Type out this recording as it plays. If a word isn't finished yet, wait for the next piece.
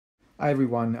Hi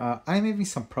everyone, I'm having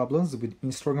some problems with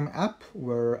Instagram app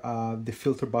where the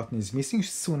filter button is missing.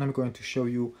 Soon I'm going to show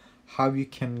you how you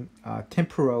can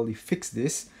temporarily fix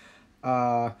this.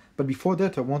 But before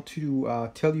that, I want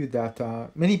to tell you that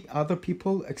many other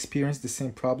people experience the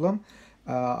same problem.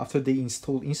 After they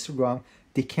install Instagram,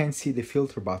 they can't see the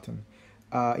filter button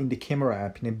in the camera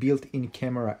app, in a built-in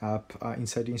camera app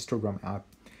inside the Instagram app.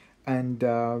 And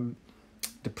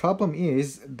the problem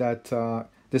is that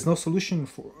there's no solution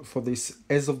for this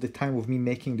as of the time of me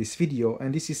making this video,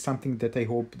 and this is something that I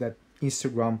hope that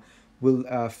Instagram will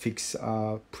fix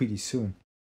pretty soon.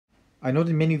 I know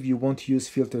that many of you want to use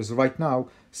filters right now,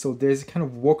 so there's a kind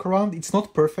of workaround. It's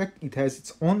not perfect, it has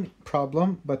its own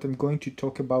problem, but I'm going to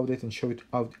talk about it and show it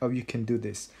how you can do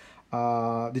this.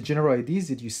 The general idea is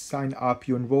that you sign up,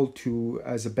 you enroll to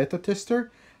as a beta tester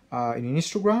in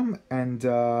Instagram, and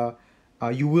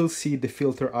you will see the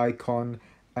filter icon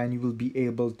and you will be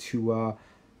able to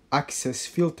access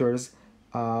filters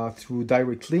through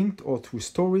direct link or through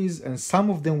stories, and some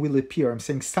of them will appear. I'm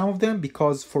saying some of them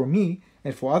because for me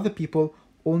and for other people,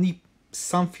 only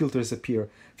some filters appear.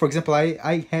 For example,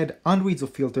 I had hundreds of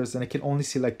filters and I can only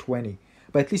see like 20,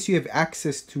 but at least you have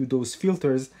access to those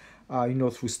filters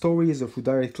through stories or through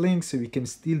direct links, so you can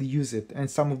still use it,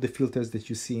 and some of the filters that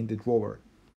you see in the drawer.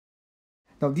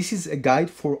 Now, this is a guide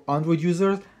for Android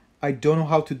users. I don't know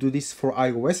how to do this for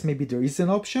iOS. Maybe there is an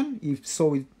option. If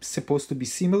so, it's supposed to be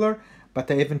similar,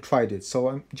 but I haven't tried it. So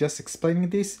I'm just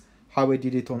explaining this, how I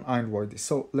did it on Android.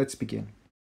 So let's begin.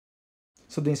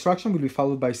 So the instruction will be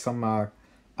followed by some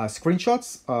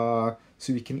screenshots,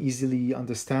 so you can easily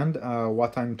understand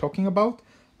what I'm talking about.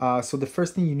 So the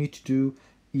first thing you need to do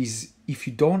is, if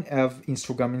you don't have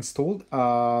Instagram installed,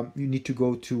 you need to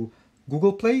go to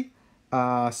Google Play,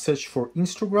 search for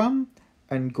Instagram,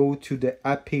 and go to the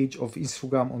app page of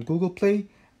Instagram on Google Play,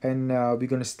 and we're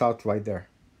going to start right there.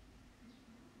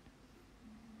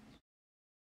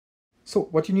 So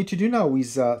what you need to do now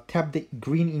is tap the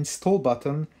green install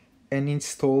button and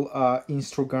install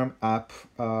Instagram app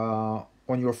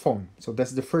on your phone. So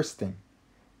that's the first thing.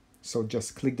 So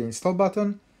just click the install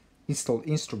button, install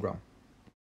Instagram.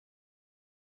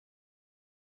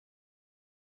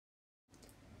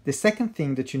 The second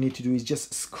thing that you need to do is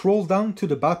just scroll down to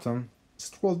the bottom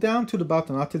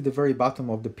until the very bottom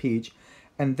of the page,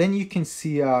 and then you can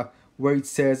see where it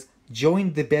says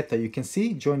join the beta. You can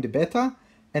see join the beta,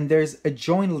 and there's a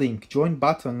join link, join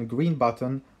button, green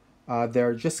button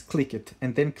there. Just click it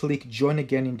and then click join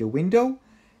again in the window,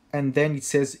 and then it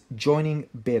says joining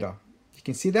beta. You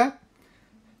can see that?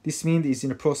 This means it's in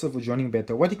the process of joining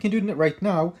beta. What you can do right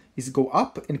now is go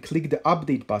up and click the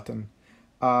update button.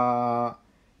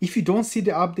 If you don't see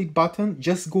the update button,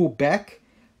 just go back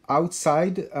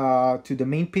outside to the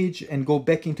main page and go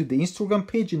back into the Instagram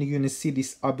page, and you're going to see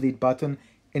this update button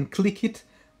and click it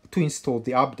to install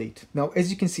the update. Now, as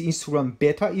you can see, Instagram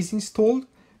beta is installed.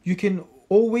 You can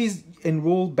always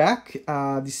enroll back.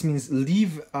 This means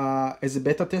leave as a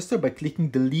beta tester by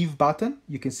clicking the leave button.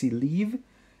 You can see leave.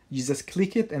 You just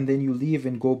click it and then you leave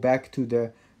and go back to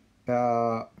the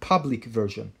public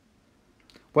version.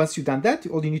 Once you've done that,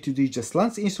 all you need to do is just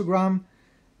launch Instagram,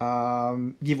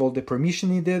 give all the permission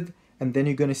needed, and then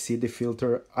you're going to see the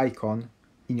filter icon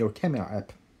in your camera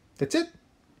app. That's it.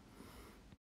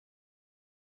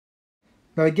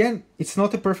 Now again, it's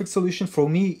not a perfect solution. For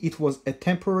me, it was a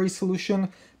temporary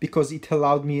solution because it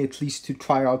allowed me at least to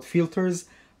try out filters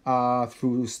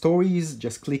through stories,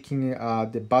 just clicking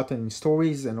the button in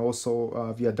stories, and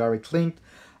also via direct link,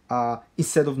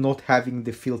 instead of not having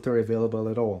the filter available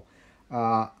at all.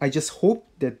 I just hope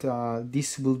that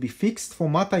this will be fixed.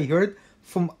 From what I heard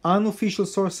from unofficial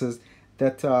sources,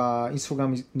 that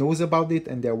Instagram knows about it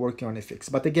and they're working on a fix.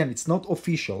 But again, it's not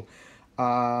official.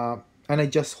 And I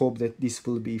just hope that this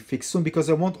will be fixed soon, because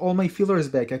I want all my filters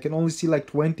back. I can only see like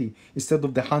 20 instead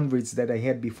of the hundreds that I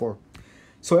had before.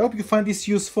 So I hope you find this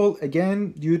useful.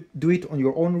 Again, you do it on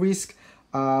your own risk,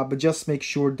 but just make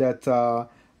sure that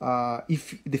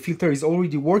if the filter is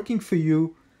already working for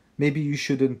you, maybe you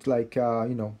shouldn't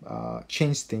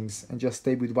change things and just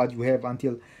stay with what you have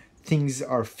until things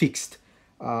are fixed,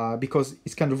 because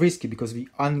it's kind of risky. Because we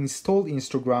uninstall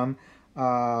Instagram,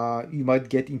 you might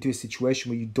get into a situation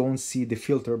where you don't see the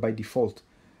filter by default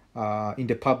in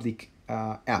the public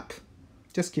app.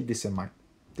 Just keep this in mind.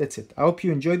 That's it. I hope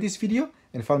you enjoyed this video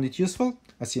and found it useful.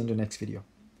 I'll see you in the next video.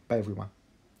 Bye everyone.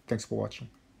 Thanks for watching.